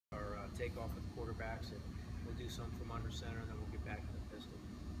take off with the quarterbacks, and we'll do some from under center, and then we'll get back to the pistol.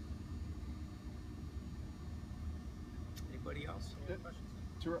 Anybody else?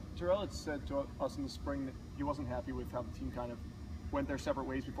 Terrell had said to us in the spring that he wasn't happy with how the team kind of went their separate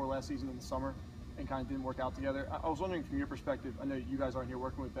ways before last season in the summer and kind of didn't work out together. I was wondering, from your perspective, I know you guys aren't here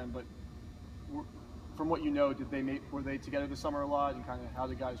working with them, but from what you know, were they together this summer a lot, and kind of how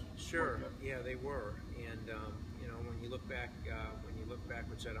the guys? Sure, yeah, they were, and you know, when you look back,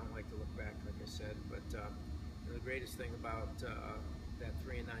 which I don't like to look back, like I said, but you know, the greatest thing about that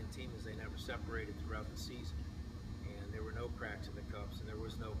 3-9 team is they never separated throughout the season, and there were no cracks in the cups, and there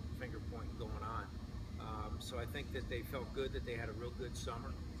was no finger pointing going on. So I think that they felt good, that they had a real good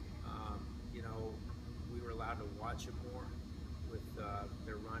summer. You know, we were allowed to watch them more with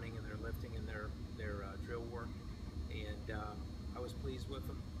their running and their lifting and their drill work, and I was pleased with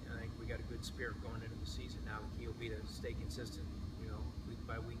them. And I think we got a good spirit going into the season. Now the key will be to stay consistent, you know, week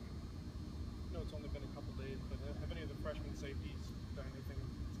by week. I know it's only been a couple days, but have any of the freshman safeties done anything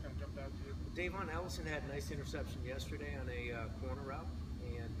that's kind of jumped out to you? Davon Ellison had a nice interception yesterday on a corner route,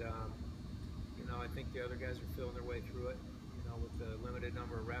 and you know, I think the other guys are feeling their way through it, you know, with the limited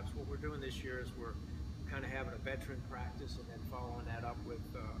number of reps. What we're doing this year is we're kind of having a veteran practice and then following that up with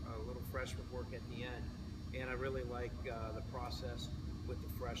a little freshman work at the end. And I really like the process with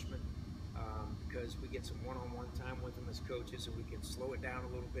the freshmen because we get some one-on-one time with them as coaches, and we can slow it down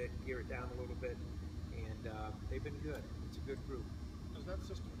a little bit, gear it down a little bit, and they've been good. It's a good group. Does that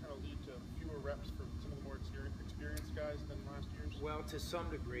system kind of lead to fewer reps for some of the more experienced guys than last year's? Well, to some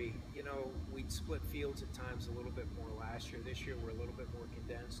degree. You know, we'd split fields at times a little bit more last year. This year we're a little bit more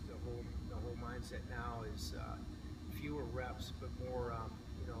condensed. The whole mindset now is fewer reps, but more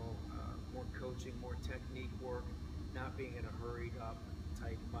you know, more coaching, more technique work, not being in a hurried up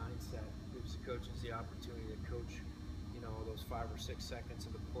type mindset. Gives the coaches the opportunity to coach, you know, those 5 or 6 seconds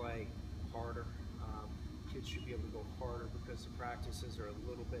of the play harder. Kids should be able to go harder because the practices are a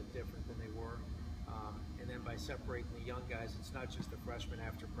little bit different than they were. And then by separating the young guys, it's not just the freshmen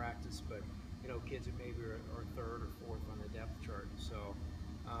after practice, but you know, kids that maybe are third or fourth on the depth chart. So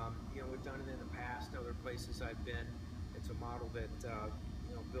you know, we've done it in the past. Other places I've been, it's a model that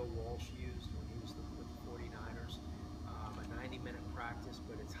you know, Bill Walsh used when he was with the 49ers. A 90-minute practice,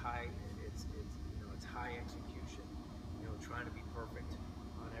 but it's high. It's you know, it's high execution. You know, trying to be perfect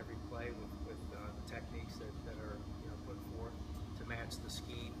on every play with the techniques that are, you know, put forth to match the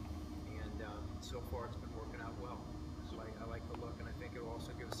scheme. And so far it's been working out well. So I like the look, and I think it will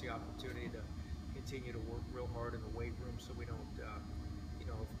also give us the opportunity to continue to work real hard in the weight room, so we don't, you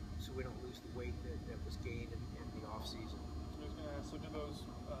know, so we don't lose the weight that was gained in the off season. So I was going to ask, so do those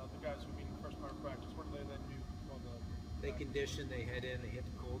the guys who meet in the first part of practice, what do they then do on the? They condition, they head in, they hit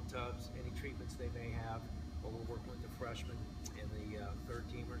the cold tubs, any treatments they may have, while we're working with the freshmen and the third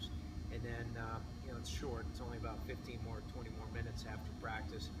teamers. And then, you know, it's short. It's only about 15 more, 20 more minutes after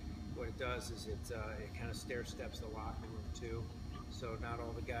practice. What it does is it kind of stair steps the locker room too. So not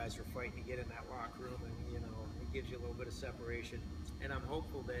all the guys are fighting to get in that locker room, and you know, it gives you a little bit of separation. And I'm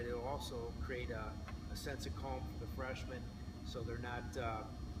hopeful that it'll also create a sense of calm for the freshmen, so they're not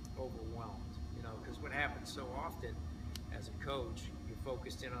overwhelmed. You know, because what happens so often as a coach, you're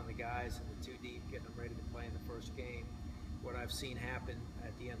focused in on the guys in the too deep, getting them ready to play in the first game. What I've seen happen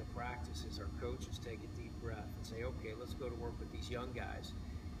at the end of practice is our coaches take a deep breath and say, okay, let's go to work with these young guys.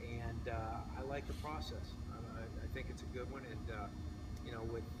 And I like the process. I think it's a good one. And, you know,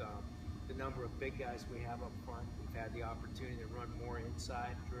 with the number of big guys we have up front, we've had the opportunity to run more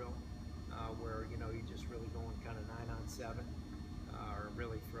inside drill where, you know, you're just really going kind of 9-on-7, or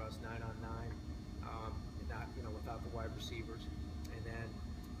really for us 9-on-9, not, you know, without the wide receivers. And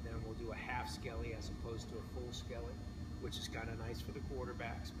then we'll do a half skelly as opposed to a full skelly, which is kind of nice for the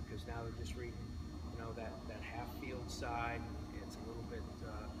quarterbacks because now they're just reading, you know, that half field side. It's a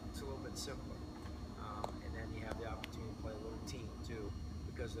little bit simpler, and then you have the opportunity to play a little team too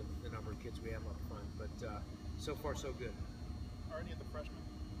because of the number of kids we have up front. But so far so good. Are any of the freshmen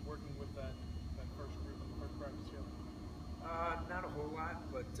working with that first group in the first practice yet? Not a whole lot,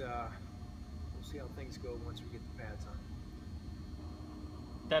 but we'll see how things go once we get the pads on.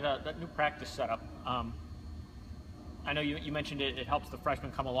 That new practice setup. I know you mentioned it helps the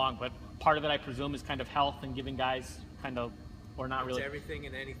freshmen come along, but part of it, I presume, is kind of health and giving guys kind of, or not really. It's everything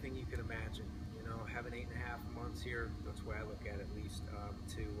and anything you can imagine. You know, having 8.5 months here, that's the way I look at it, at least,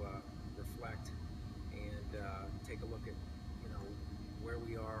 to reflect and take a look at, you know, where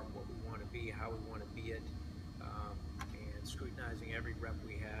we are, what we want to be, how we want to be it, and scrutinizing every rep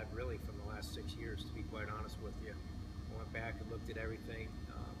we had, really from the last 6 years, to be quite honest with you. I went back and looked at everything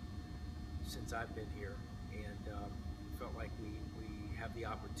since I've been here, and felt like we have the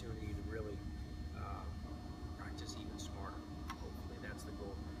opportunity to really practice even smarter. Hopefully that's the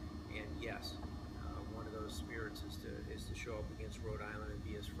goal. And yes, one of those spirits is to show up against Rhode Island and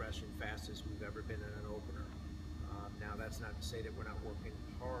be as fresh and fast as we've ever been in an opener. Now that's not to say that we're not working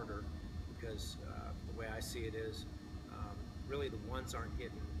harder, because the way I see it is really the ones aren't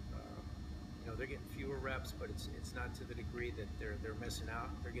getting, they're getting fewer reps, but it's not to the degree that they're missing out.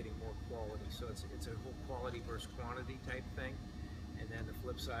 They're getting more quality. So it's a whole quality versus quantity type thing. And then the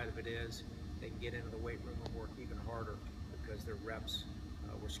flip side of it is they can get into the weight room and work even harder because their reps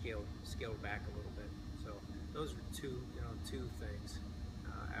were scaled back a little bit. So those are two things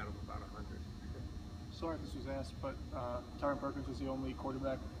out of about 100. Sorry if this was asked, but Tyron Perkins was the only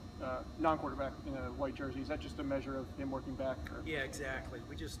quarterback, non-quarterback in a white jersey. Is that just a measure of him working back? Or? Yeah, exactly.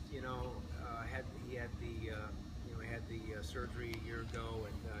 We just, he had the surgery a year ago,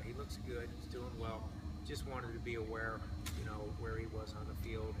 and he looks good. He's doing well. Just wanted to be aware, where he was on the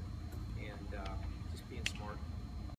field.